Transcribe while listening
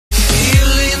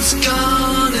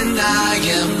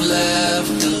am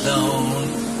left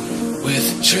alone, with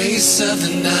a trace of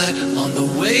the night on the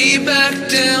way back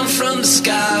down from the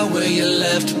sky where you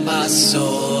left my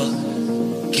soul.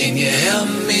 Can you help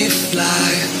me fly?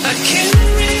 I can't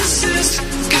resist,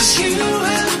 'cause you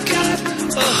have got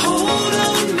a hold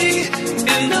on me.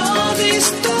 And all these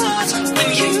thoughts, when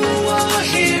you are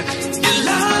here, you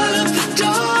light up the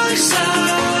dark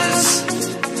sides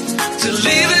to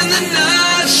live in the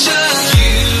night shine.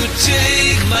 You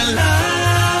take my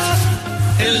life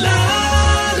and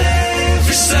light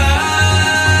every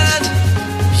side.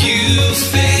 You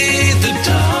fade the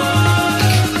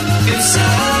dark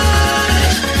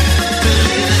inside the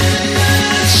living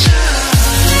night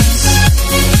shines.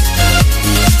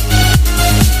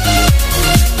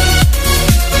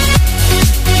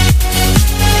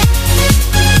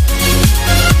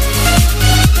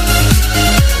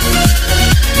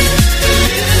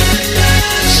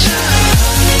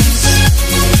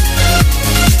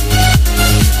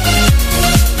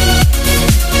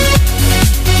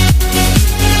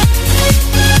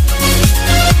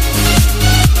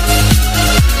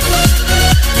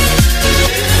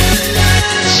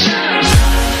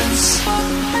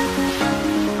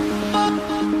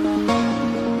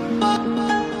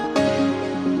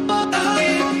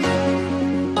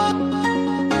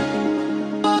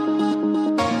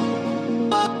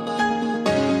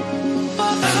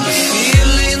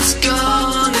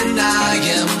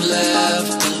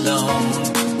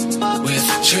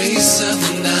 Trace of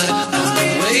the night on the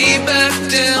way back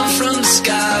down from the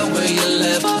sky where you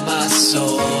left my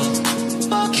soul.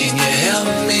 Can you help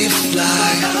me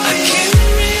fly? I can't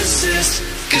resist,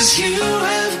 'cause you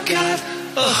have got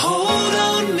a hold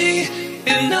on me.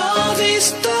 And all these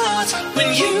thoughts, when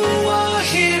you are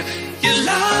here, you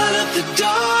light up the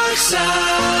dark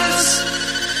sides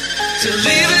to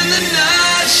live in the night.